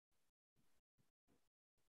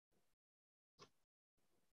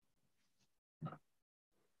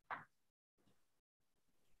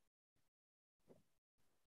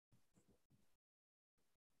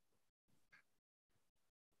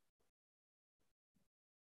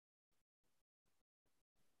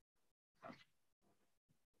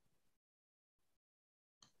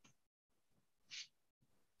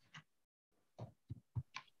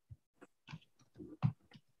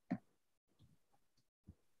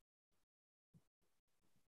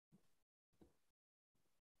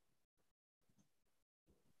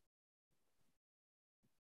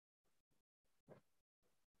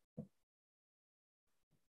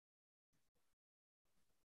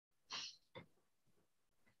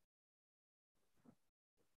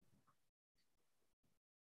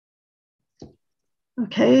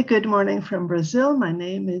Okay, good morning from Brazil. My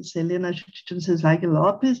name is Helena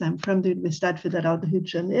Lopes. I'm from the Universidade Federal do Rio de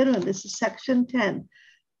Janeiro, and this is section 10,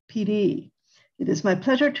 PD. It is my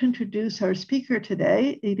pleasure to introduce our speaker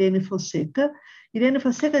today, Irene Fonseca. Irene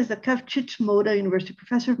Fonseca is the Kavchich Moda University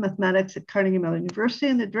Professor of Mathematics at Carnegie Mellon University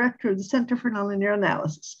and the Director of the Center for Nonlinear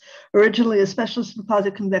Analysis. Originally a specialist in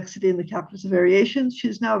positive convexity and the calculus of variations, she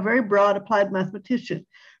is now a very broad applied mathematician.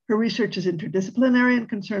 Her research is interdisciplinary and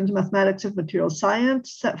concerns mathematics of material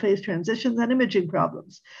science, set phase transitions, and imaging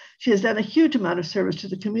problems. She has done a huge amount of service to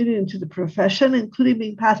the community and to the profession, including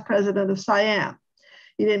being past president of SIAM.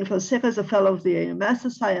 Irene Fonseca is a fellow of the AMS,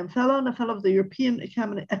 a SIAM fellow, and a fellow of the European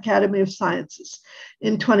Academy of Sciences.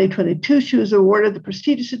 In 2022, she was awarded the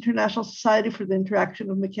prestigious International Society for the Interaction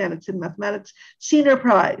of Mechanics and Mathematics Senior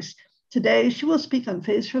Prize. Today, she will speak on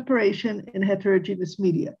phase separation in heterogeneous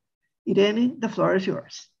media. Irene, the floor is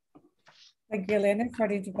yours. Thank you, Elena, for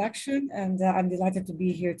the introduction, and I'm delighted to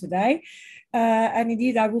be here today. And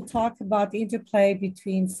indeed, I will talk about the interplay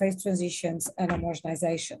between phase transitions and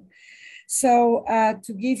homogenization. So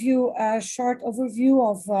to give you a short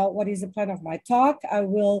overview of what is the plan of my talk, I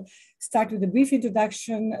will start with a brief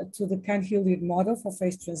introduction to the Cahn-Hilliard model for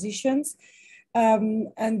phase transitions.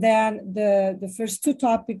 And then the first two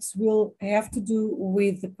topics will have to do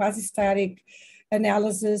with the quasi-static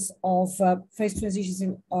analysis of phase transitions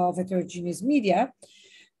of heterogeneous media.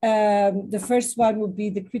 The first one would be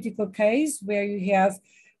the critical case where you have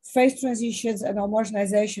phase transitions and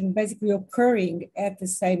homogenization basically occurring at the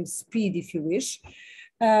same speed, if you wish.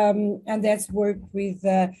 And that's work with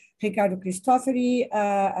Riccardo Cristofori,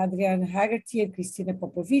 Adrian Haggerty, and Cristina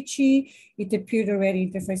Popovici. It appeared already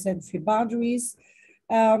in Interface and Free Boundaries.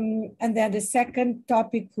 And then the second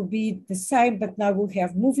topic will be the same, but now we'll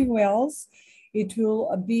have moving wells. It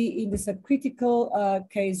will be in the subcritical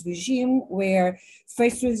case regime where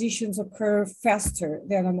phase transitions occur faster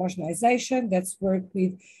than homogenization. That's work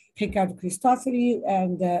with Riccardo Cristofori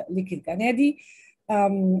and Liquid Ganedi.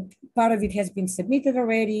 Part of it has been submitted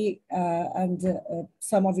already and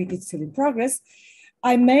some of it is still in progress.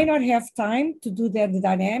 I may not have time to do the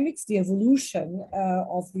dynamics, the evolution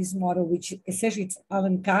of this model, which essentially it's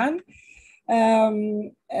Alan Kahn.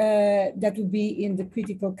 That would be in the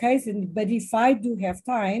critical case, but if I do have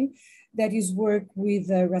time, that is work with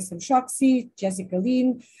Rassam Shoksi, Jessica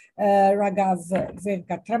Lin, Raghav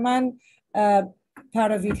Venkatraman.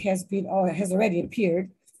 Part of it has been or has already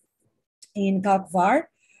appeared in CalcVar,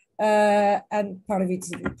 and part of it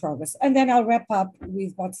is in progress. And then I'll wrap up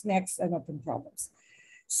with what's next and open problems.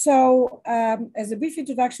 So as a brief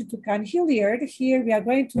introduction to Cahn-Hilliard, here we are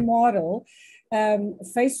going to model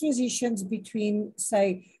phase transitions between,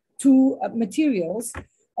 say, two materials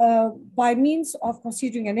by means of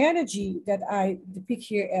considering an energy that I depict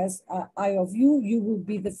here as I of u. U will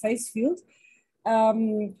be the phase field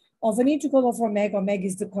of an integral of omega. Omega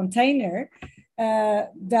is the container.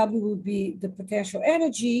 W will be the potential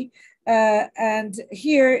energy. And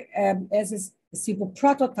here, as a simple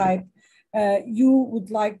prototype, you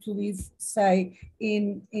would like to live, say,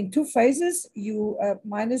 in two phases, u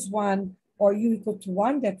minus 1 or u equal to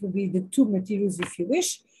 1, that will be the two materials if you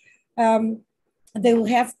wish. They will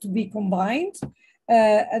have to be combined.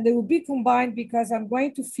 And they will be combined because I'm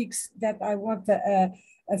going to fix that I want a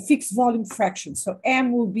fixed volume fraction. So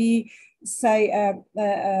M will be, say,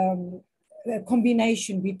 a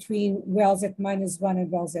combination between wells at minus 1 and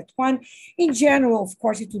wells at 1. In general, of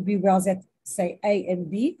course, it will be wells at, say, A and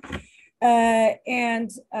B.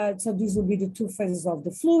 So these will be the two phases of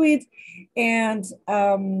the fluid. And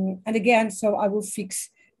again, so I will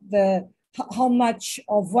fix how much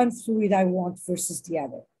of one fluid I want versus the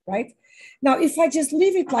other, right? Now, if I just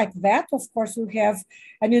leave it like that, of course, we'll have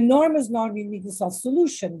an enormous non-uniqueness of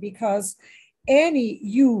solution because any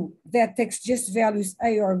U that takes just values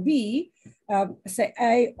A or B, say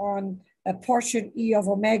A on a portion E of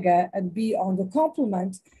omega and B on the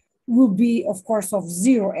complement, will be, of course, of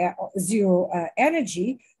zero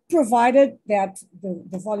energy, provided that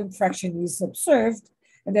the volume fraction is observed,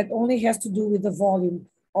 and that only has to do with the volume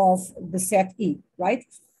of the set E, right?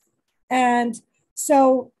 And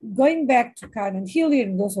so going back to Kahn and Hilliard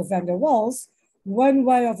and also van der Waals, one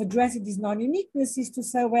way of addressing this non-uniqueness is to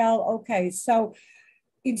say, well, okay, so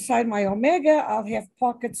inside my omega, I'll have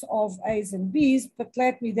pockets of A's and B's, but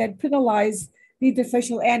let me then penalize the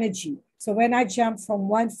interfacial energy. So when I jump from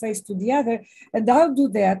one phase to the other, and I'll do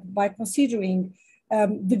that by considering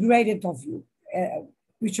the gradient of U,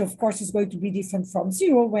 which of course is going to be different from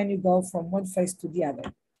 0 when you go from one phase to the other.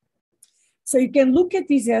 So you can look at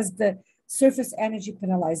this as the surface energy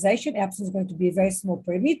penalization. Epsilon is going to be a very small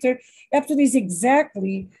parameter. Epsilon is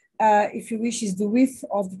exactly if you wish, is the width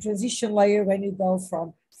of the transition layer when you go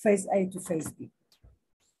from phase A to phase B.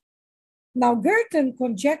 Now, Gerton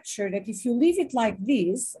conjectured that if you leave it like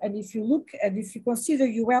this, and if you look and if you consider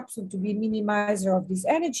U epsilon to be minimizer of this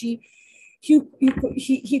energy, he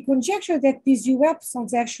conjectured that these U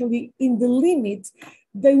epsilons actually, in the limit,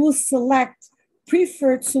 they will select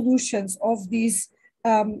preferred solutions of these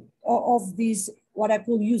what I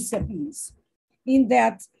call U sub E's, in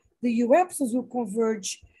that the U epsilons will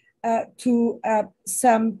converge to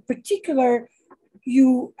some particular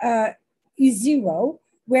U E0,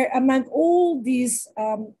 where among all these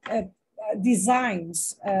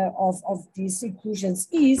designs of these inclusions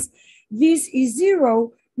this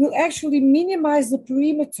E0 will actually minimize the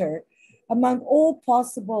perimeter among all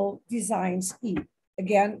possible designs E,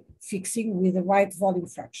 again, fixing with the right volume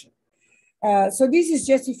fraction. So this is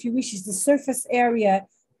just, if you wish, is the surface area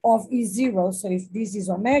of E0. So if this is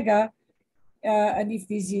omega, and if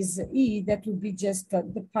this is E, that would be just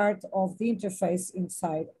the part of the interface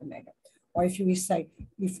inside omega. Or if you wish, say,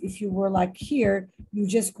 if you were like here, you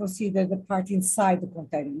just consider the part inside the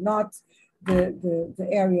container, not the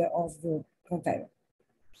area of the container.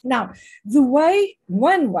 Now,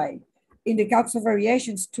 one way in the calculus of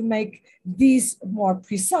variations to make this more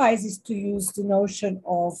precise is to use the notion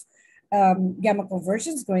of gamma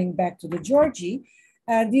convergence, going back to the Georgi.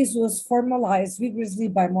 And this was formalized vigorously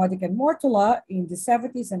by Modic and Mortola in the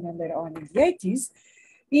 70s and then later on in the 80s.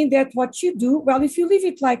 In that what you do, well, if you leave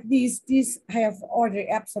it like this, these have order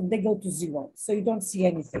epsilon, they go to 0, so you don't see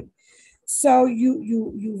anything. So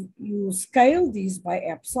you scale these by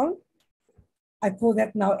epsilon. I call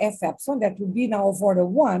that now F epsilon, that will be now of order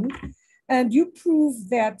 1. And you prove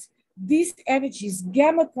that these energies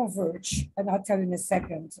gamma converge, and I'll tell you in a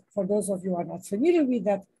second, for those of you who are not familiar with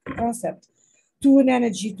that concept, to an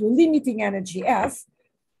energy, to a limiting energy F.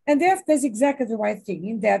 And F does exactly the right thing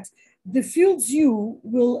in that the fields U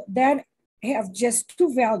will then have just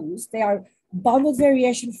two values. They are bounded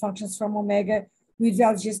variation functions from omega with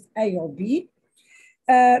values just A or B.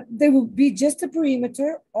 They will be just a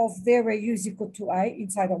perimeter of there where U is equal to A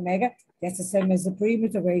inside omega. That's the same as the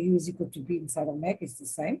perimeter where U is equal to B inside omega, it's the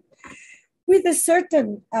same. With a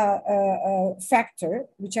certain factor,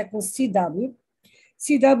 which I call CW.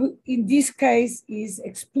 CW in this case is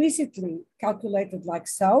explicitly calculated like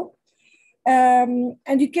so. And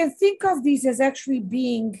you can think of this as actually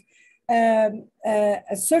being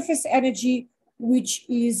a surface energy which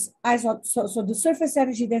is so the surface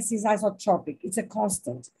energy density is isotropic. It's a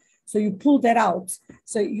constant. So you pull that out.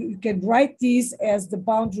 So you can write this as the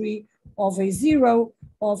boundary of A0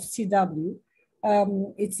 of CW.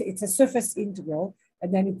 It's a surface integral,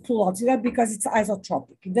 and then you pull out CW because it's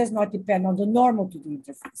isotropic. It does not depend on the normal to the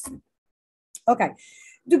interface. Okay.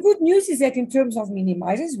 The good news is that in terms of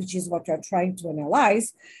minimizers, which is what you're trying to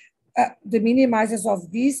analyze, the minimizers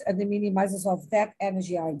of this and the minimizers of that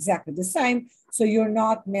energy are exactly the same. So you're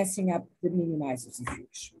not messing up the minimizers if you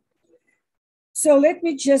wish. So let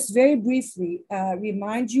me just very briefly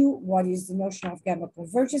remind you what is the notion of gamma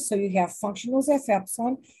convergence. So you have functionals F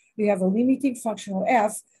epsilon, you have a limiting functional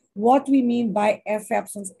F. What we mean by F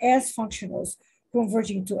epsilons as functionals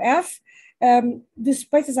converging to F. The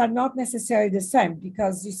spaces are not necessarily the same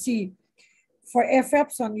because you see, for F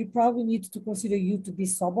epsilon, you probably need to consider U to be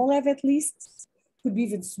Sobolev at least, could be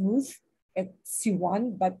even smooth at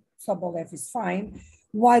C1, but Sobolev is fine,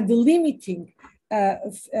 while the limiting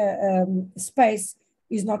space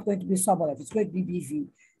is not going to be Sobolev, it's going to be BV.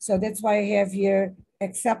 So that's why I have here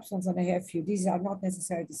X epsilons and I have here, these are not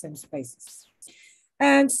necessarily the same spaces.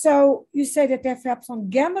 And so you say that F epsilon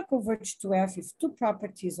gamma converge to F if two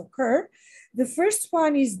properties occur. The first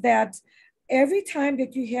one is that every time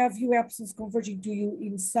that you have U epsilons converging to U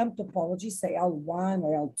in some topology, say L1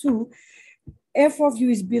 or L2, F of U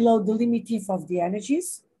is below the limiting of the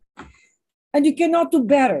energies. And you cannot do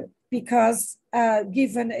better because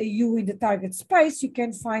given a U in the target space, you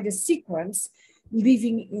can find a sequence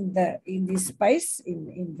living in this space,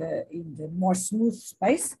 in the more smooth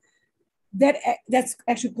space. That's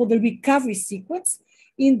actually called the recovery sequence,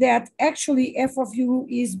 in that actually F of U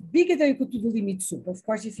is bigger than or equal to the limit sup. Of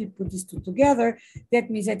course, if you put these two together, that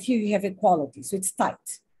means that here you have equality. So it's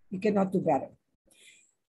tight. You cannot do better.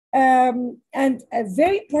 And a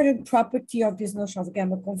very important property of this notion of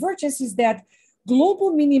gamma convergence is that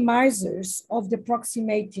global minimizers of the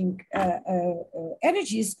approximating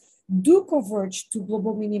energies do converge to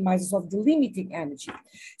global minimizers of the limiting energy.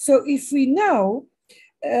 So if we know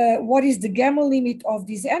what is the gamma limit of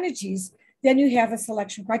these energies, then you have a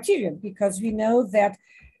selection criterion, because we know that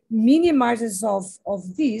minimizers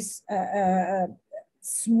of these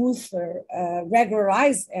smoother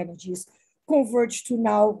regularized energies converge to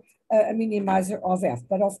now a minimizer of F.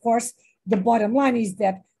 But of course, the bottom line is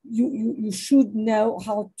that you should know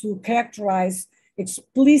how to characterize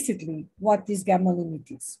explicitly what this gamma limit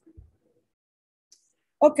is.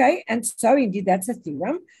 Okay, and so indeed that's a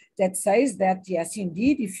theorem that says that yes,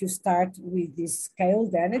 indeed, if you start with this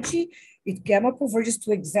scaled energy, it gamma converges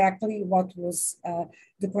to exactly what was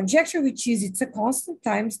the conjecture, which is it's a constant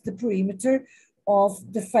times the perimeter of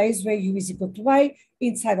the phase where U is equal to A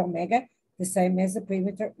inside omega, the same as the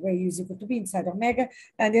perimeter where U is equal to B inside omega.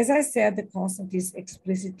 And as I said, the constant is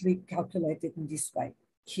explicitly calculated in this way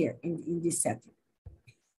here in this setting.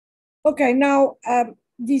 Okay, now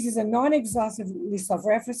this is a non-exhaustive list of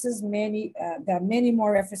references. There are many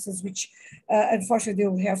more references which unfortunately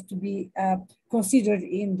will have to be considered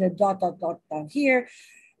in the ... down here.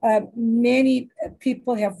 Many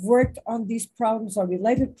people have worked on these problems or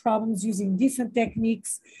related problems using different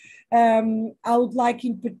techniques. I would like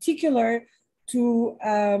in particular to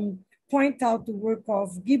point out the work of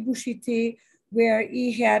Guy Bouchité, where he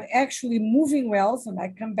had actually moving wells, and I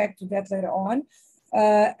come back to that later on,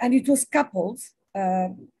 and it was coupled.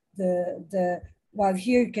 Well,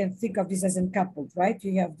 here you can think of this as uncoupled, right?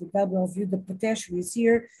 You have the W of U, the potential is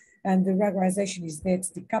here, and the regularization is there,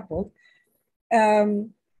 it's decoupled.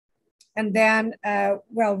 And then,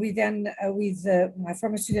 well, we then, with my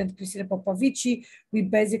former student, Cristina Popovici, we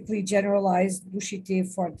basically generalized Bouchité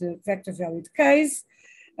for the vector valued case.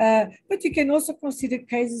 But you can also consider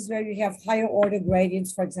cases where you have higher order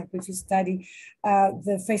gradients. For example, if you study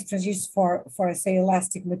the phase transitions for say,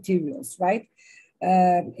 elastic materials, right?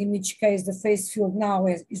 In which case the phase field now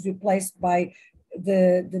is replaced by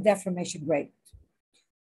the deformation gradient.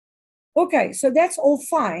 Okay, so that's all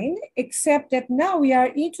fine, except that now we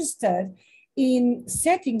are interested in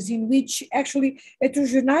settings in which actually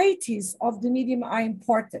heterogeneities of the medium are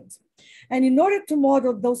important. And in order to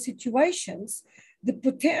model those situations, the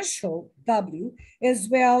potential W as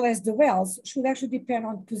well as the wells should actually depend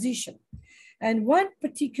on position. And one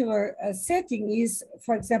particular setting is,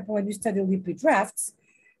 for example, when you study lipid rafts.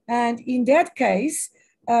 And in that case,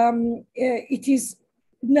 it is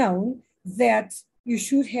known that you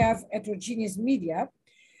should have heterogeneous media.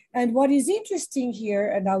 And what is interesting here,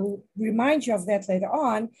 and I will remind you of that later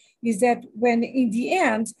on, is that when in the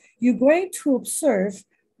end, you're going to observe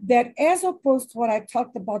that as opposed to what I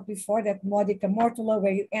talked about before, that modica mortula,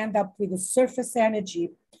 where you end up with a surface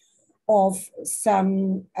energy of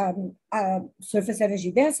some surface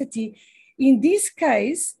energy density, in this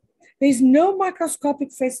case, there's no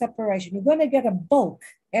microscopic phase separation. You're gonna get a bulk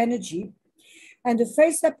energy, and the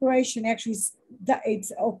phase separation actually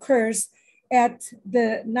it occurs at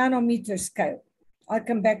the nanometer scale. I'll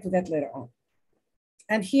come back to that later on.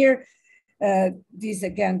 And here, this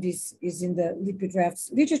is in the lipid rafts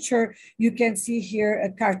literature. You can see here a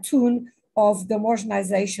cartoon of the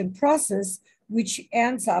homogenization process, which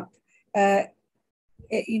ends up,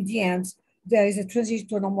 in the end, there is a transition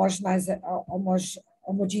to an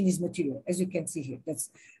homogeneous material, as you can see here. That's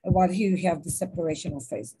while here you have the separation of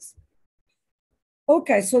phases.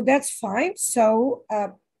 Okay, so that's fine. So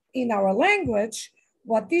in our language,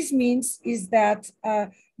 what this means is that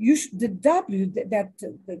the W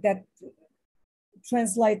that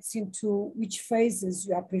translates into which phases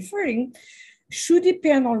you are preferring should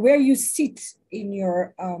depend on where you sit in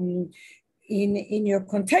your in your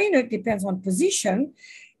container. It depends on position.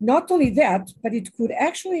 Not only that, but it could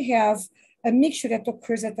actually have a mixture that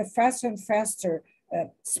occurs at a faster and faster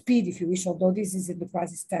speed, if you wish, although this is in the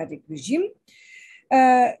quasi-static regime.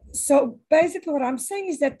 So basically what I'm saying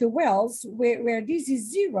is that the wells where this is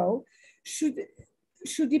zero should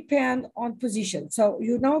depend on position. So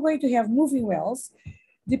you're now going to have moving wells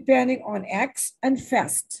depending on X and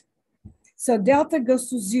fast. So delta goes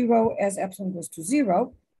to zero as epsilon goes to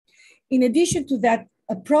zero. In addition to that,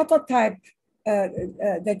 a prototype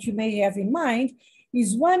that you may have in mind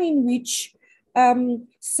is one in which,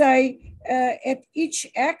 say, at each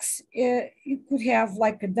X, you could have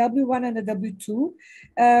like a W1 and a W2,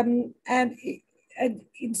 and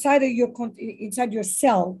inside your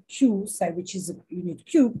cell Q, say, which is a unit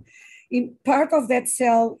cube, in part of that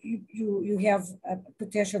cell, you have a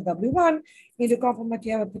potential W1, in the complement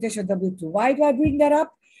you have a potential W2. Why do I bring that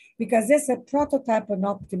up? Because that's a prototype and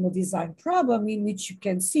optimal design problem in which you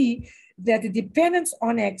can see that the dependence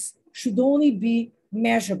on X should only be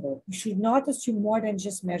measurable. You should not assume more than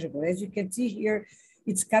just measurable. As you can see here,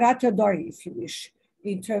 it's Karateodori, if you wish,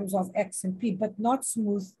 in terms of X and P, but not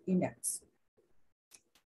smooth in X.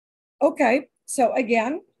 Okay, so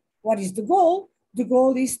again, what is the goal? The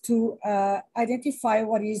goal is to identify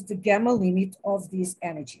what is the gamma limit of these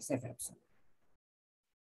energies of epsilon.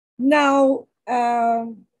 Now,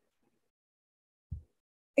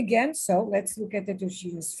 Again, so let's look at the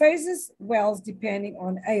heterogeneous phases, wells depending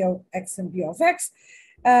on A of x and B of x.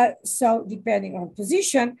 So depending on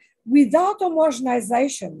position, without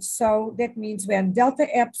homogenization. So that means when delta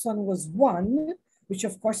epsilon was 1, which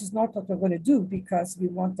of course is not what we're going to do because we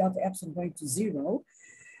want delta epsilon going to 0.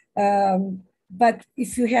 But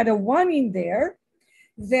if you had a 1 in there,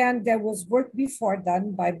 then there was work before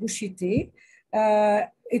done by Bouchité.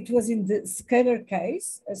 It was in the scalar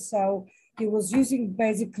case. So he was using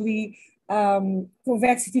basically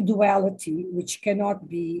convexity duality, which cannot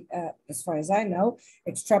be, as far as I know,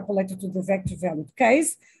 extrapolated to the vector valued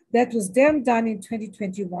case. That was then done in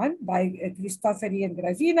 2021 by Cristofori and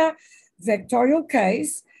Gravina, vectorial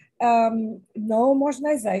case, no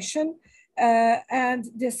homogenization, and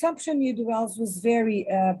the assumption near duals was very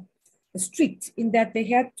strict in that they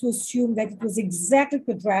had to assume that it was exactly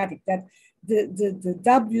quadratic, that the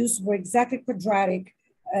W's were exactly quadratic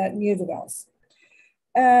near duals.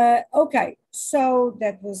 Okay, so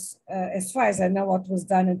that was, as far as I know, what was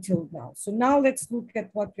done until now. So now let's look at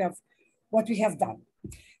what we have done.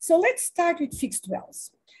 So let's start with fixed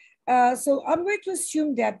wells. So I'm going to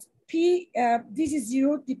assume that P, this is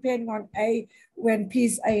 0 depending on A when P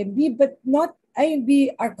is A and B, but not A and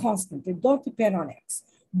B are constant. They don't depend on X,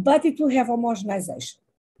 but it will have homogenization.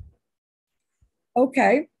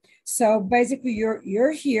 Okay, so basically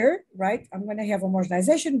you're here, right? I'm going to have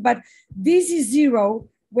homogenization, but this is 0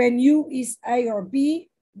 when U is A or B,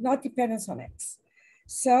 not dependence on X.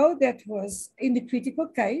 So that was in the critical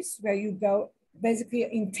case where you go basically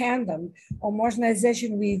in tandem,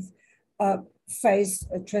 homogenization with phase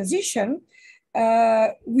transition.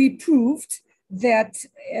 We proved that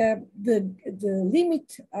the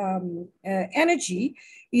limit energy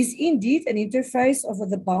is indeed an interface over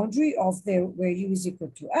the boundary of where U is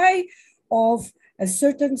equal to A of a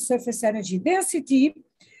certain surface energy density.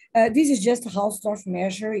 This is just a Hausdorff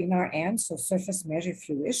measure in our end, so surface measure if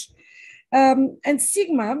you wish. And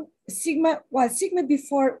sigma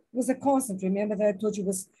before was a constant. Remember that I told you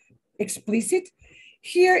was explicit.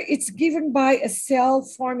 Here it's given by a cell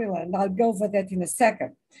formula, and I'll go over that in a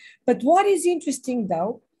second. But what is interesting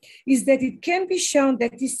though, is that it can be shown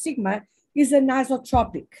that this sigma is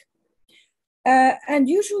anisotropic. And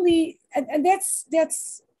usually, and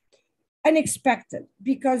that's unexpected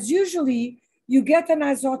because usually you get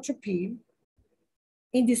anisotropy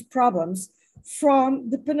in these problems from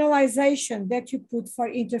the penalization that you put for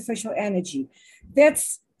interfacial energy.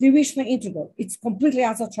 That's the Irene integral. It's completely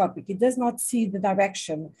isotropic. It does not see the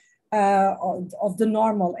direction of the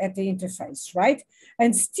normal at the interface, right?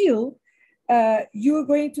 And still, you're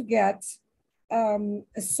going to get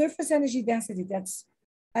a surface energy density that's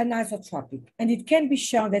anisotropic. And it can be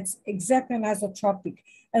shown that's exactly anisotropic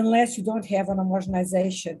unless you don't have an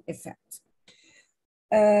homogenization effect.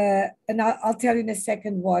 And I'll tell you in a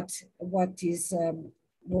second what is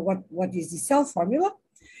the cell formula.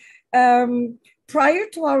 Prior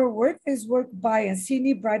to our work, there's work by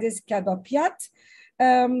Ancini, Brides, Cadopiat,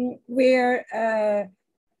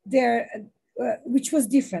 which was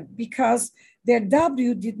different because their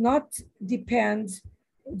W did not depend.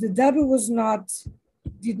 The W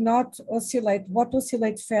did not oscillate. What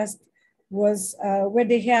oscillates fast was where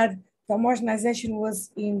they had the homogenization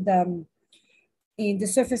was in the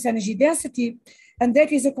surface energy density. And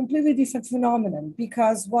that is a completely different phenomenon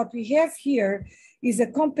because what we have here is a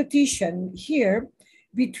competition here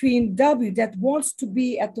between W that wants to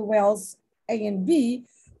be at the wells A and B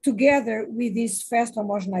together with this fast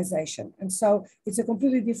homogenization. And so it's a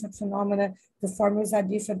completely different phenomenon. The formulas are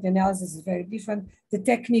different, the analysis is very different. The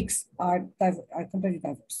techniques are completely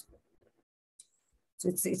diverse. So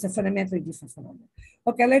it's a fundamentally different phenomenon.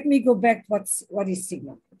 Okay, let me go back to what is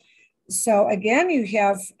sigma. So again, you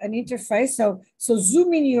have an interface. So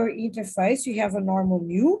zoom in your interface, you have a normal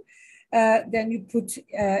mu. Then you put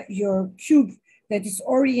your cube that is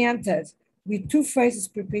oriented with two faces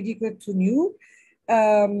perpendicular to nu.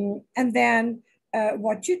 And then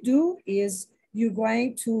what you do is you're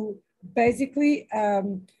going to basically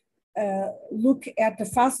look at the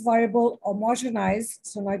fast variable homogenized.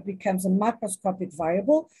 So now it becomes a macroscopic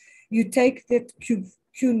variable. You take that cube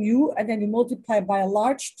Q nu, and then you multiply by a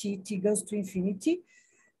large T, T goes to infinity.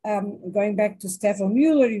 Going back to Stefan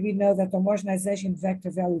Mueller, we know that homogenization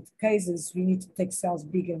vector valued cases, we need to take cells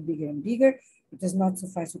bigger and bigger and bigger. It does not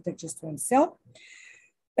suffice to take just one cell.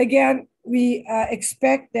 Again, we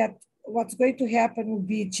expect that what's going to happen will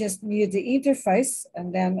be just near the interface,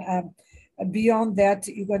 and then beyond that,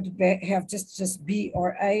 you're going to have just B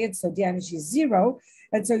or A, and so the energy is 0.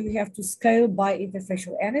 And so you have to scale by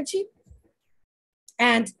interfacial energy.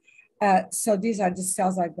 And so these are the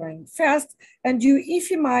cells are going fast, and you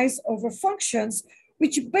infimize over functions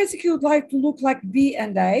which basically would like to look like B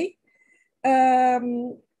and A,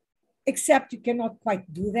 except you cannot quite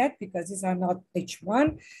do that because these are not H1.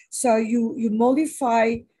 So you modify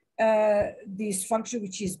this function,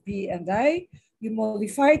 which is B and A, you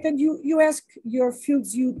modify it and you ask your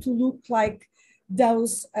fields U to look like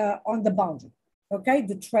those on the boundary, okay?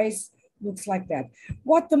 The trace looks like that.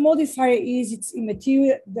 What the modifier is, it's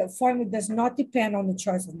immaterial. The formula does not depend on the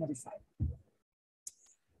choice of modifier.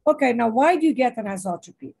 Okay, now why do you get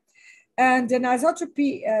anisotropy? And an isotropy,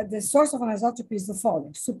 the source of an isotropy is the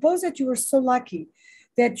following. Suppose that you were so lucky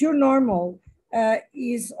that your normal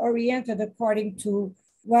is oriented according to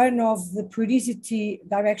one of the periodicity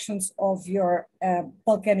directions of your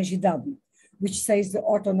bulk energy W, which says the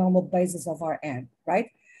orthonormal basis of Rn, right?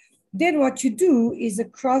 Then what you do is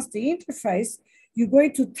across the interface, you're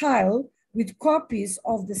going to tile with copies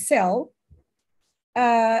of the cell.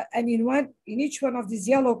 And in each one of these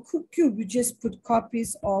yellow cube, you just put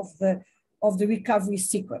copies of the recovery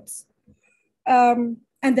sequence. And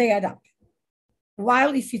they add up.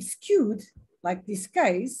 While if it's skewed, like this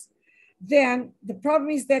case, then the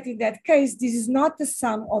problem is that in that case, this is not the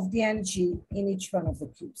sum of the energy in each one of the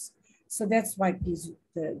cubes. So that's why it gives you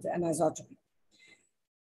the anisotropy.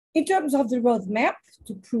 In terms of the roadmap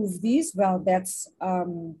to prove this, well, that's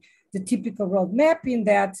the typical roadmap in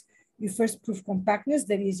that you first prove compactness.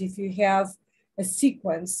 That is, if you have a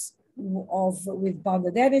sequence with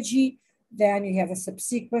bounded energy, then you have a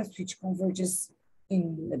subsequence which converges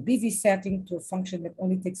in the BV setting to a function that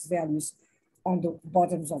only takes values on the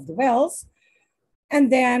bottoms of the wells.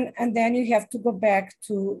 And then you have to go back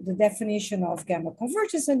to the definition of gamma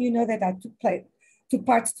convergence. And you know that I took two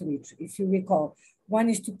parts to it, if you recall. One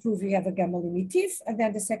is to prove you have a gamma limitif, and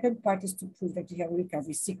then the second part is to prove that you have a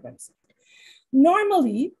recovery sequence.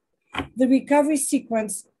 Normally, the recovery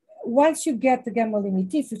sequence, once you get the gamma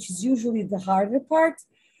limitif, which is usually the harder part,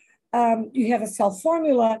 you have a cell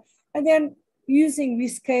formula, and then using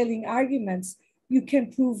rescaling arguments, you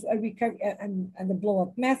can prove a recovery, and the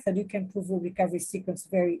blow-up method, you can prove a recovery sequence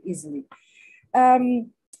very easily.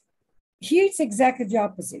 Here it's exactly the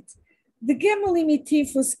opposite. The gamma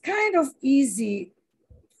limitif was kind of easy.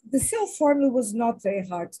 The cell formula was not very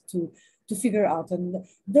hard to figure out. And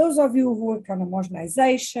those of you who work on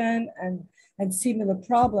homogenization and similar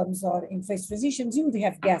problems or in phase transitions, you would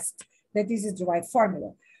have guessed that this is the right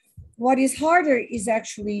formula. What is harder is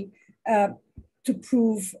actually to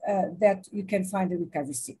prove that you can find a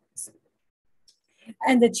recovery sequence.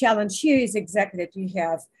 And the challenge here is exactly that you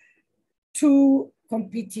have two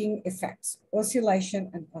competing effects,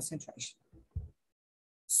 oscillation and concentration.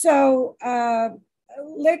 So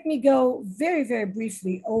let me go very, very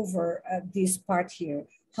briefly over this part here.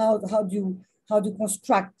 How do you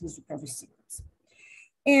construct this recovery sequence?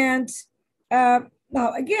 And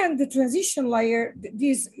now again, the transition layer,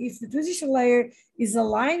 if the transition layer is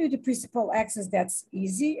aligned with the principal axis, that's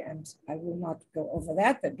easy. And I will not go over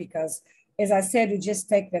that because as I said, you just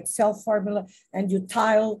take that cell formula and you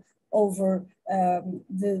tile over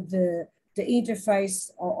the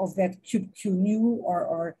interface of that cube Q nu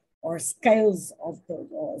or scales of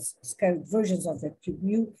scaled versions of that cube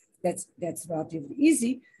nu. That's relatively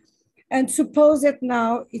easy. And suppose that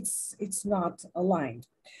now it's not aligned.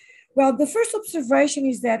 Well, the first observation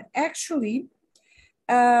is that actually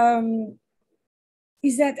you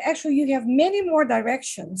have many more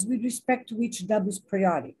directions with respect to which W is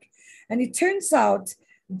periodic. And it turns out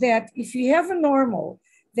that if you have a normal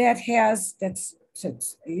that's a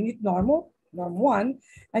unit normal, norm 1,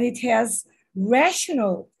 and it has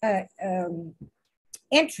rational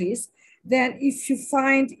entries, then if you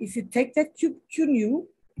take that cube Q nu,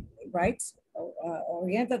 right,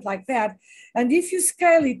 oriented like that, and if you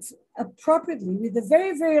scale it appropriately with a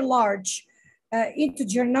very, very large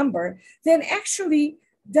integer number, then actually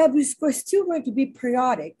W is still going to be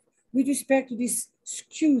periodic with respect to this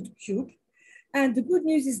skewed cube. And the good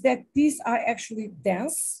news is that these are actually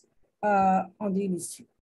dense on the image.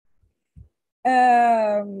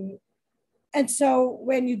 And so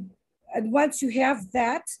once you have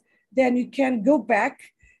that, then you can go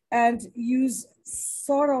back and use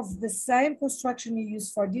sort of the same construction you use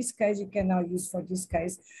for this case, you can now use for this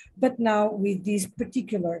case, but now with these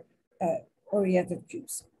particular oriented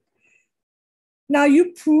cubes. Now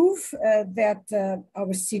you prove that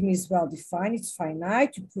our sigma is well defined, it's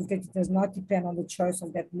finite. You prove that it does not depend on the choice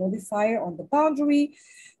of that modifier on the boundary.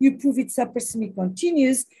 You prove it's upper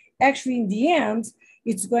semi-continuous. Actually, in the end,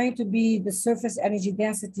 it's going to be the surface energy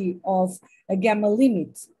density of a gamma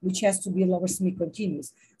limit, which has to be lower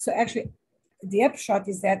semi-continuous. So actually, the upshot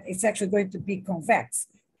is that it's actually going to be convex.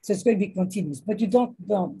 So it's going to be continuous, but you don't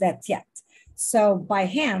know that yet. So by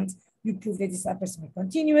hand, you prove that it's upper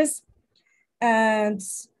semi-continuous. And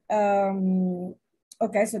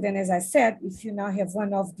okay, so then as I said, if you now have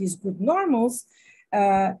one of these good normals,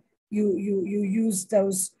 you use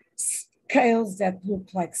those scales that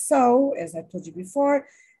look like so, as I told you before,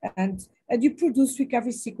 and you produce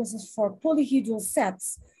recovery sequences for polyhedral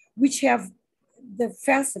sets, which have the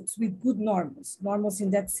facets with good normals. Normals in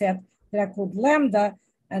that set that are called lambda,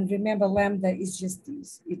 and remember lambda is just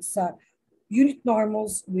these. It's unit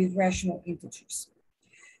normals with rational integers.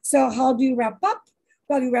 So how do you wrap up?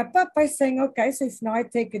 Well, you wrap up by saying, okay, so if now I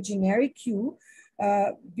take a generic Q,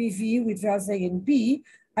 BV with values A and B,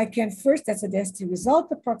 I can first, that's a density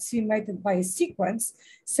result, approximated by a sequence,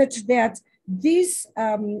 such that these,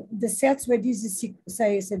 the sets where this is,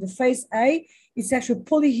 say the phase A, it's actually a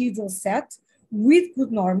polyhedral set with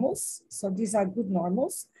good normals. So these are good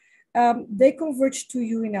normals. They converge to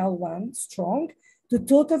U in L1 strong. The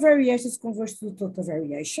total variations converge to the total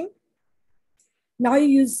variation. Now you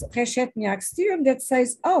use Reshetniak's theorem that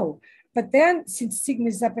says, oh, but then since sigma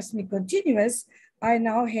is upper semi-continuous, I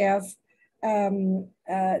now have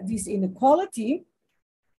this inequality.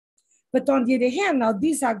 But on the other hand, now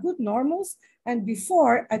these are good normals. And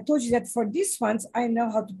before I told you that for these ones, I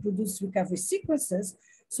know how to produce recovery sequences.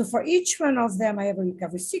 So for each one of them, I have a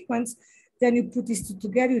recovery sequence. Then you put these two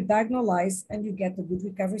together, you diagonalize, and you get a good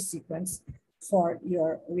recovery sequence for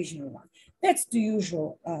your original one. That's the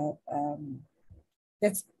usual.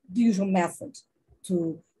 That's the usual method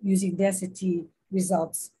to using density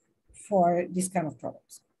results for this kind of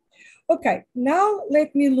problems. Okay, now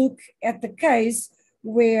let me look at the case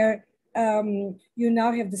where you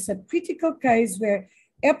now have the subcritical case where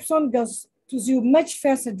epsilon goes to 0 much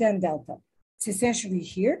faster than delta. It's essentially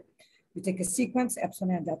here. You take a sequence,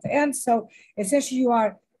 epsilon and delta n. So essentially you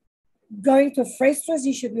are going to a phase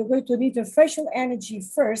transition. You're going to an interfacial energy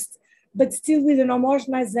first, but still with an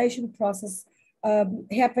homogenization process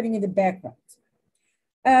happening in the background.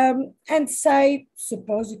 And say,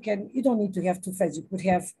 suppose you don't need to have two phases. You could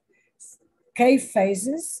have K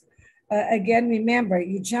phases. Again, remember,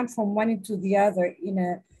 you jump from one into the other in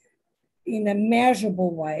a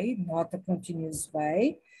measurable way, not a continuous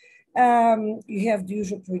way. You have the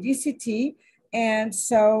usual periodicity. And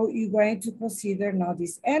so you're going to consider now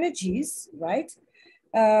these energies, right?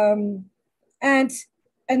 And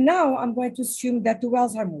now I'm going to assume that the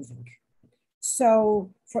wells are moving.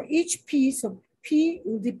 So for each P, so P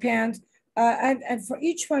will depend, and for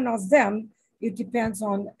each one of them, it depends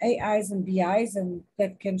on AIs and BIs, and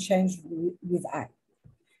that can change with I.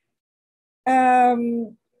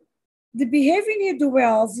 The behavior near the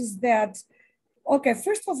wells is that, okay,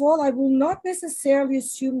 first of all, I will not necessarily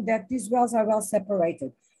assume that these wells are well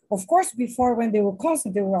separated. Of course, before when they were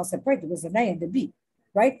constant, they were well separated. It was an A and a B,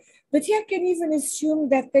 right? But here I can even assume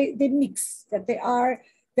that they mix, that they are,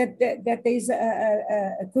 that there is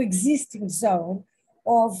a coexisting zone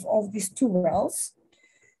of these two wells.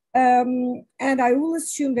 And I will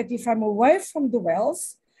assume that if I'm away from the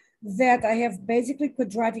wells, that I have basically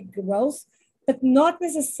quadratic growth, but not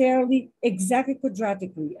necessarily exactly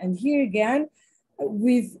quadratically. And here again,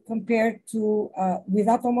 compared to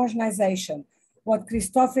without homogenization, what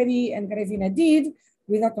Cristofori and Gravina did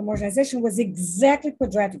without homogenization was exactly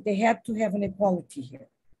quadratic. They had to have an equality here.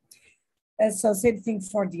 So same thing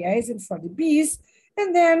for the A's and for the B's.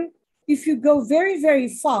 And then if you go very, very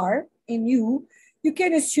far in U, you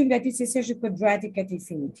can assume that it's essentially quadratic at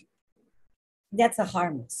infinity. That's a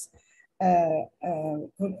harmless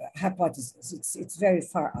hypothesis. It's very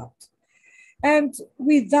far out. And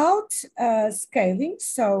without scaling,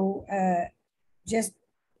 so just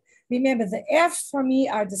remember the F's for me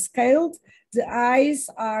are the scaled, the I's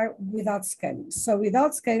are without scaling. So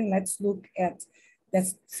without scaling, let's look at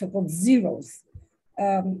that's so-called zeroth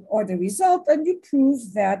order result, and you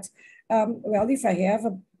prove that, well, if I have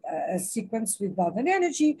a sequence with bounded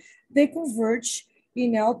energy, they converge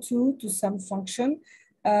in L2 to some function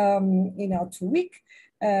in L2 weak,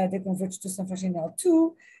 they converge to some function in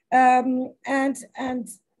L2, and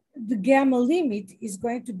the gamma limit is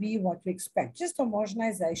going to be what we expect, just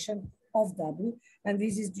homogenization of W, and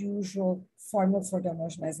this is the usual formula for the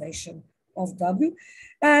homogenization of W,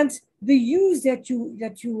 and the U's that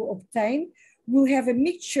you obtain will have a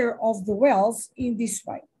mixture of the wells in this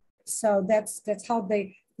way. So that's how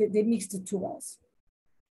they mix the two wells.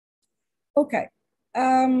 Okay.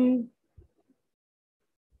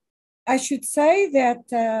 I should say that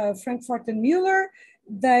Frankfurt and Mueller,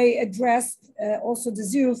 they addressed also the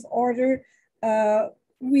zeroth order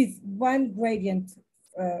with one gradient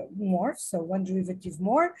more, so one derivative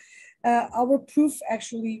more. Our proof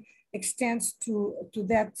actually extends to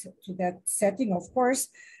that setting, of course,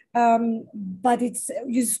 but it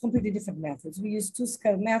uses completely different methods. We use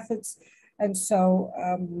two-scale methods, and so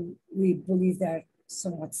we believe they're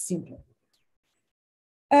somewhat simpler.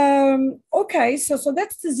 Okay, so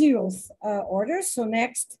that's the zeroth order. So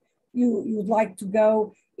next, you would like to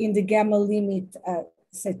go in the gamma limit,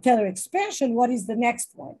 say Taylor expansion. What is the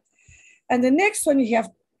next one? And the next one, you have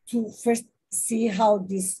to first see how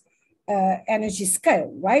this energy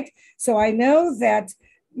scale, right? So I know that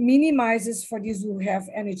minimizers for these will have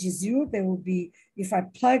energy 0. They will be, if I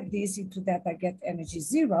plug this into that, I get energy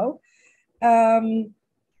 0.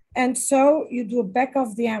 And so you do a back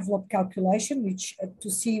of the envelope calculation, which to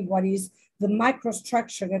see what is the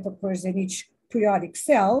microstructure that occurs in each periodic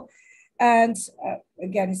cell. And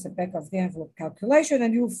again, it's a back of the envelope calculation,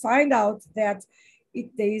 and you'll find out that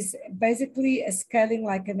there is basically a scaling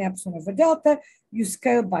like an epsilon over delta. You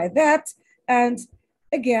scale by that. And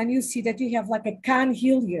again, you see that you have like a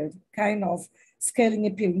Cahn-Hilliard kind of scaling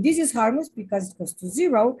appearing. This is harmless because it goes to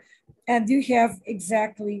 0. And you have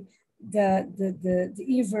exactly the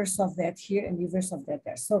inverse of that here and the inverse of that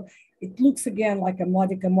there. So it looks again like a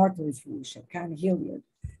Modica-Morton evolution, Cahn-Hilliard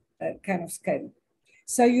kind of scaling.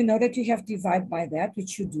 So you know that you have to divide by that,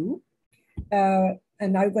 which you do. And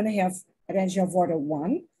now you're going to have an energy of order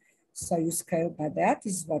 1. So you scale by that.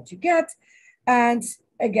 This is what you get. And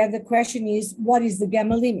again, the question is, what is the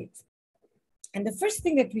gamma limit? And the first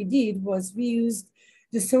thing that we did was we used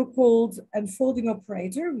the so-called unfolding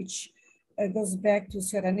operator, which goes back to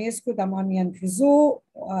Seranescu, Damami, and Grisot,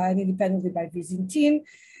 and independently by Vizintin,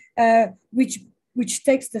 which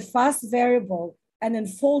takes the fast variable and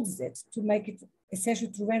unfolds it to make it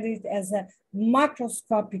essentially to render it as a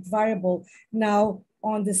macroscopic variable now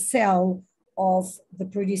on the cell of the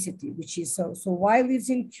periodicity, which is so Y lives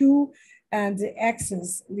in Q and the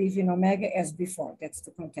X's live in omega as before. That's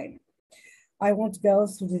the container. I won't go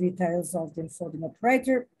through the details of the unfolding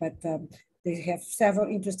operator, but they have several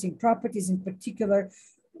interesting properties, in particular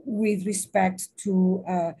with respect to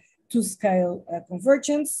two-scale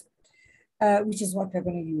convergence, which is what we're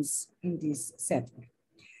going to use in this setting.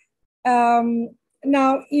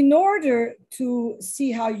 Now, in order to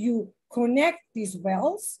see how you connect these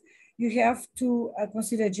wells, you have to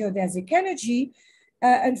consider geodesic energy.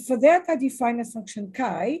 And for that, I define a function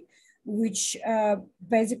chi, which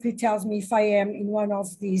basically tells me if I am in one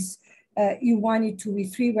of these E1, E2,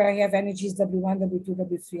 E3, where I have energies W1, W2,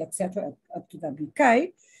 W3, etc., up to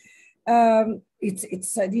WK.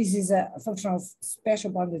 This is a function of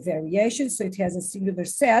special bounded variation, so it has a singular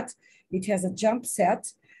set, it has a jump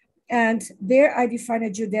set, and there I define a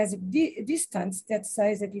geodesic distance that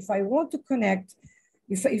says that if I want to connect,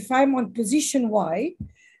 if I'm on position Y,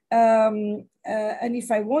 and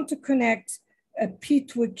if I want to connect a P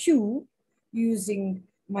to a Q using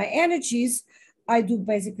my energies, I do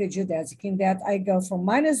basically geodesic in that I go from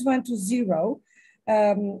 -1 to 0.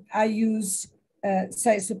 I use,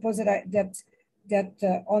 suppose that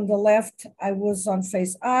on the left, I was on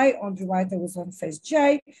phase I, on the right, I was on phase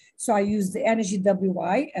J. So I use the energy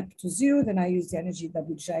Wi up to 0, then I use the energy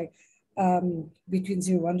Wj between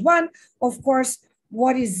 0 and 1. Of course,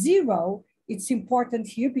 what is 0? It's important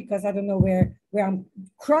here because I don't know where I'm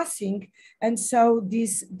crossing. And so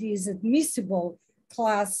this admissible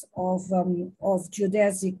class of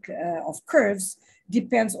geodesic of curves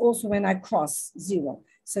depends also when I cross 0.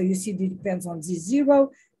 So you see, it depends on Z0,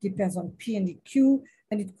 depends on P and the Q,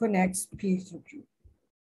 and it connects P through Q.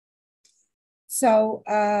 So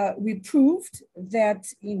we proved that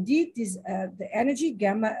indeed this, the energy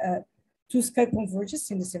gamma two-scale convergence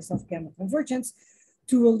in the sense of gamma convergence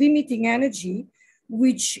to a limiting energy,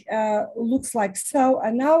 which looks like so.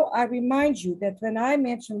 And now I remind you that when I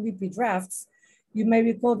mentioned lipid rafts, you may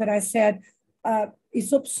recall that I said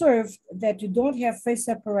it's observed that you don't have phase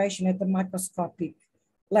separation at the microscopic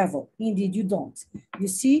level. Indeed, you don't. You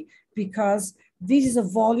see, because this is a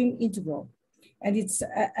volume integral. And it's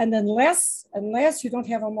and unless you don't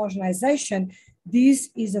have homogenization, this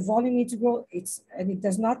is a volume integral. And it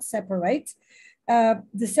does not separate.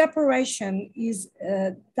 The separation is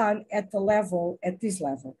done at the level, at this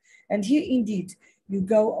level. And here, indeed, you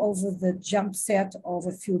go over the jump set of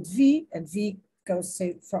a field V, and V goes,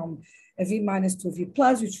 say, from a V minus to a V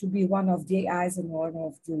plus, which would be one of the I's and one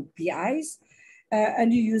of the PI's.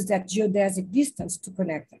 And you use that geodesic distance to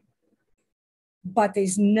connect them. But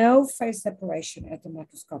there's no phase separation at the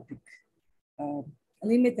microscopic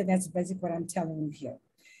limit, and that's basically what I'm telling you here.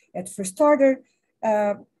 At first order,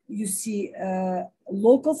 you see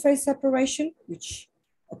local phase separation, which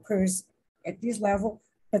occurs at this level,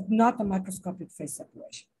 but not a microscopic phase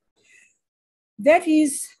separation. That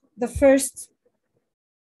is the first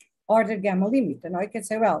order gamma limit. And now you can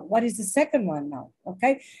say, well, what is the second one now?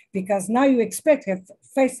 Okay, because now you expect to have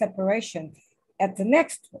phase separation at the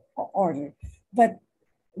next order. But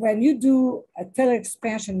when you do a Taylor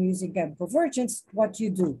expansion using gamma convergence, what you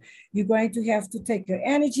do, you're going to have to take your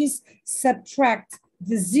energies, subtract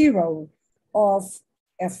the zero of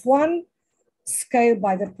F1, scale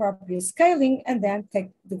by the appropriate scaling, and then take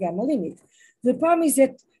the gamma limit. The problem is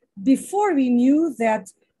that before we knew that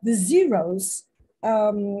the zeros,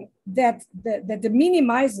 that the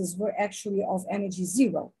minimizers were actually of energy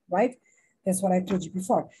zero, right? That's what I told you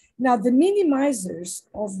before. Now, the minimizers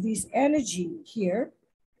of this energy here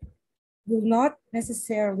will not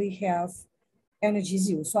necessarily have energy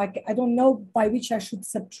zero. So I don't know by which I should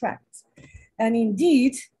subtract. And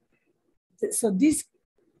indeed, so this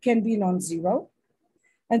can be non-zero.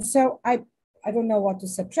 And so I don't know what to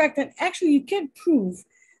subtract. And actually you can prove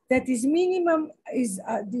that this minimum is,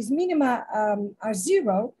 these minima are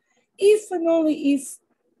zero if and only if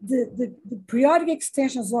the periodic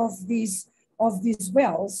extensions of these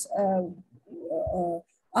wells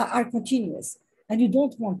are continuous. And you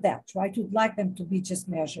don't want that, right? You'd like them to be just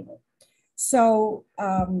measurable. So,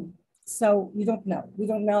 so we don't know. We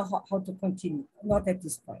don't know how to continue, not at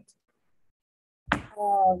this point.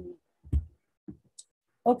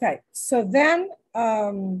 Okay, so then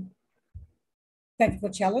technical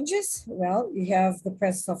challenges. Well, you have the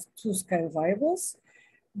presence of two scale variables.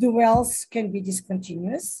 The wells can be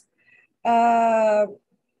discontinuous.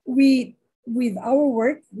 With our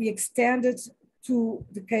work, we extended to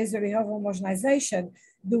the case where we have homogenization,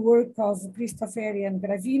 the work of Cristoferi and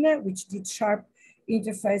Gravina, which did sharp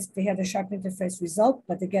interface. They had a sharp interface result,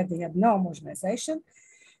 but again, they had no homogenization.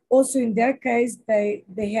 Also in their case, they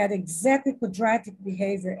had exactly quadratic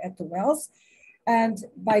behavior at the wells. And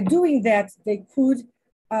by doing that, they could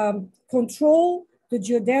control the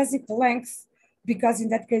geodesic length, because in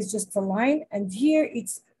that case, just a line. And here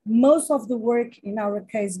it's most of the work in our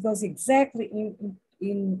case goes exactly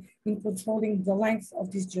in controlling the length of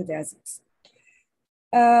these geodesics.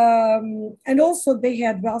 And also they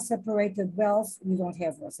had well-separated wells. We don't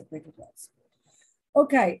have well-separated wells.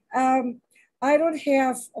 Okay, I don't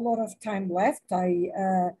have a lot of time left.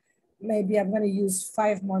 Maybe I'm going to use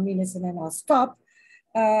 5 more minutes and then I'll stop.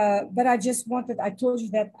 But I just wanted, I told you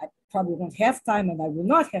that I probably won't have time and I will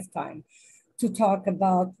not have time to talk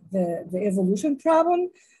about the evolution problem,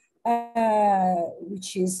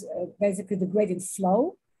 which is basically the gradient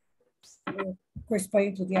flow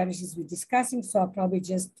corresponding to the energies we're discussing. So I'll probably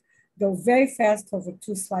just go very fast over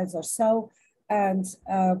 2 slides or so. And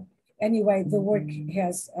anyway, the work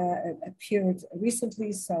has appeared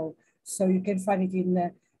recently, so you can find it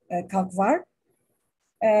in CalcVar.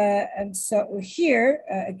 And so here,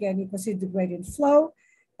 again, you can see the gradient flow,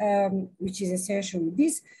 which is essentially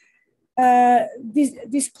this. This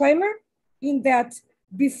disclaimer in that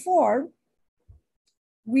before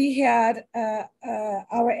we had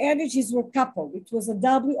our energies were coupled. It was a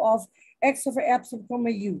W of X over epsilon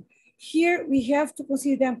comma U. Here we have to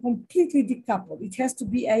consider them completely decoupled. It has to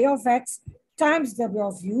be A of X times W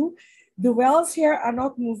of U. The wells here are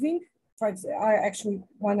not moving, are actually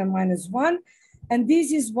 1 and minus 1. And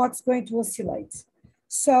this is what's going to oscillate.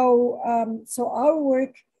 So, so our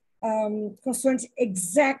work concerns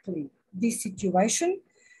exactly this situation.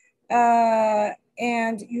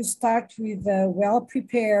 And you start with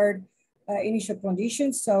well-prepared initial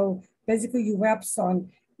conditions. So basically your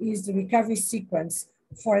epsilon is the recovery sequence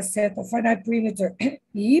for a set of finite perimeter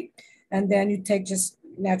E, and then you take just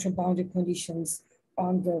natural boundary conditions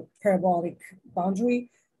on the parabolic boundary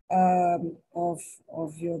of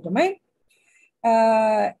your domain.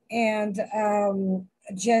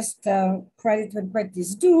 Just credit when credit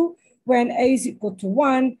is due, when A is equal to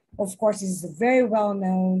 1, of course, this is a very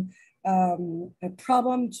well-known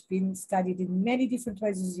problem. It's been studied in many different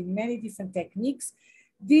ways, using many different techniques.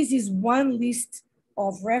 This is one list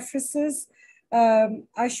of references.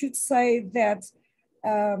 I should say that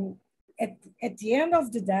at the end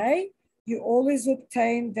of the day, you always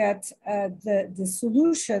obtain that the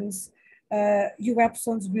solutions, U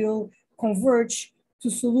epsilons will converge to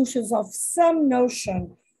solutions of some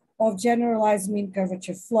notion of generalized mean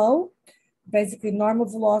curvature flow. Basically, normal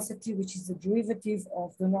velocity, which is the derivative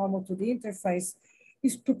of the normal to the interface,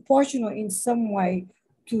 is proportional in some way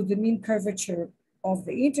to the mean curvature of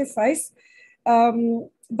the interface.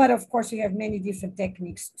 But of course, we have many different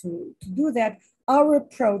techniques to do that. Our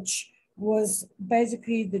approach was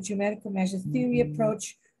basically the geometrical measures theory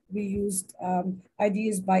approach. We used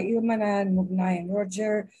ideas by Ilmanen, Mugnai, and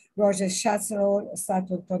Roger Schatzel,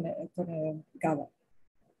 Sato, Tonegawa.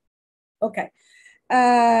 Okay.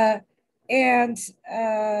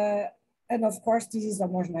 and of course, this is a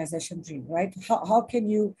homogenization dream, right? How can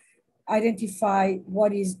you identify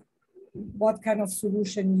what kind of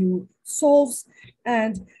solution you solves,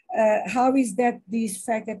 and how is that this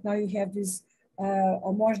fact that now you have this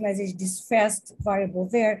homogenization, this fast variable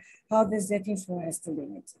there, how does that influence the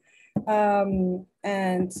limit?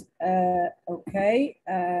 Okay.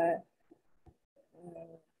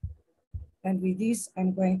 And with this,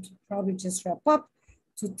 I'm going to probably just wrap up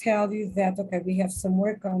to tell you that, okay, we have some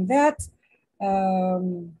work on that.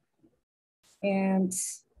 And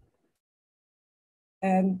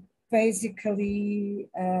basically,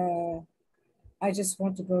 I just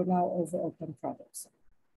want to go now over open products.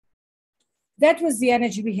 That was the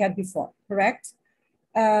energy we had before, correct?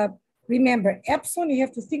 Remember, epsilon, you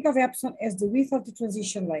have to think of epsilon as the width of the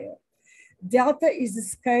transition layer. Delta is the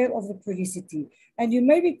scale of the periodicity. And you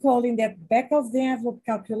may recall in that back of the envelope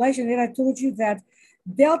calculation that I told you that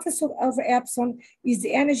delta over epsilon is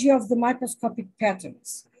the energy of the microscopic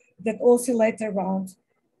patterns that oscillate around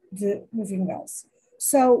the moving wells.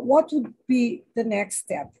 So what would be the next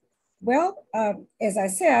step? Well, as I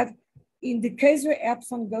said, in the case where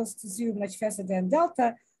epsilon goes to 0 much faster than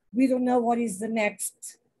delta, we don't know what is the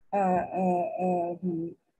next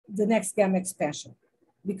gamma expansion,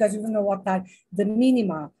 because we don't know what are the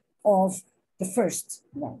minima of the first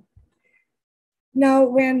one. Now,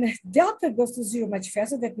 when delta goes to 0 much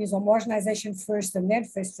faster, that means homogenization first and then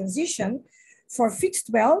phase transition. For fixed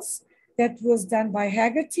wells, that was done by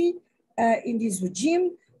Haggerty in this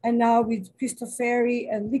regime. And now with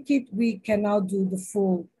Cristofori and Liquid, we can now do the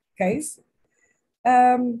full case.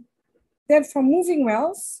 Then for moving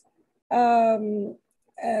wells,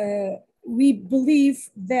 we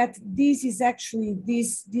believe that this is actually,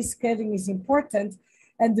 this scaling is important.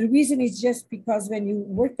 And the reason is just because when you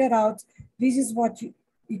work that out, this is what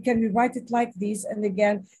you can rewrite it like this. And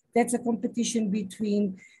again, that's a competition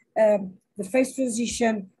between the phase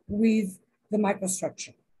transition with the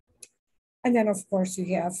microstructure. And then of course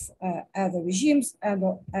you have other regimes and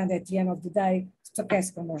at the end of the day,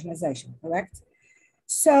 stochastic homogenization, correct?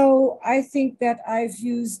 So I think that I've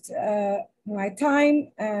used my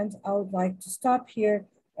time and I would like to stop here.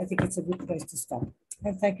 I think it's a good place to stop.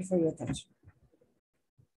 And thank you for your attention.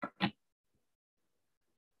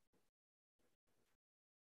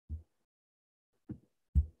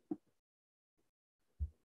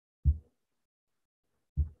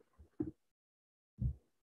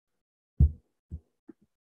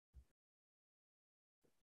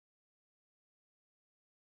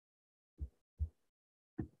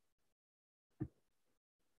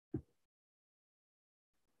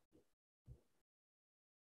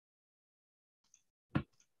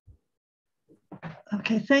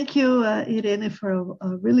 Okay, thank you, Irene, for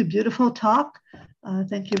a really beautiful talk.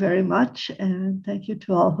 Thank you very much. And thank you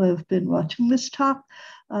to all who have been watching this talk.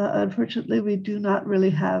 Unfortunately, we do not really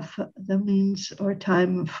have the means or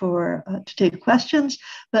time to take questions,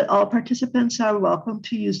 but all participants are welcome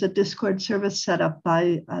to use the Discord service set up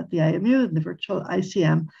by the IMU and the virtual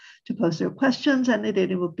ICM to post their questions, and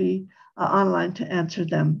Irene will be online to answer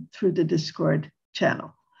them through the Discord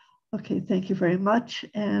channel. Okay, thank you very much.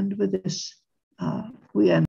 And with this, we end.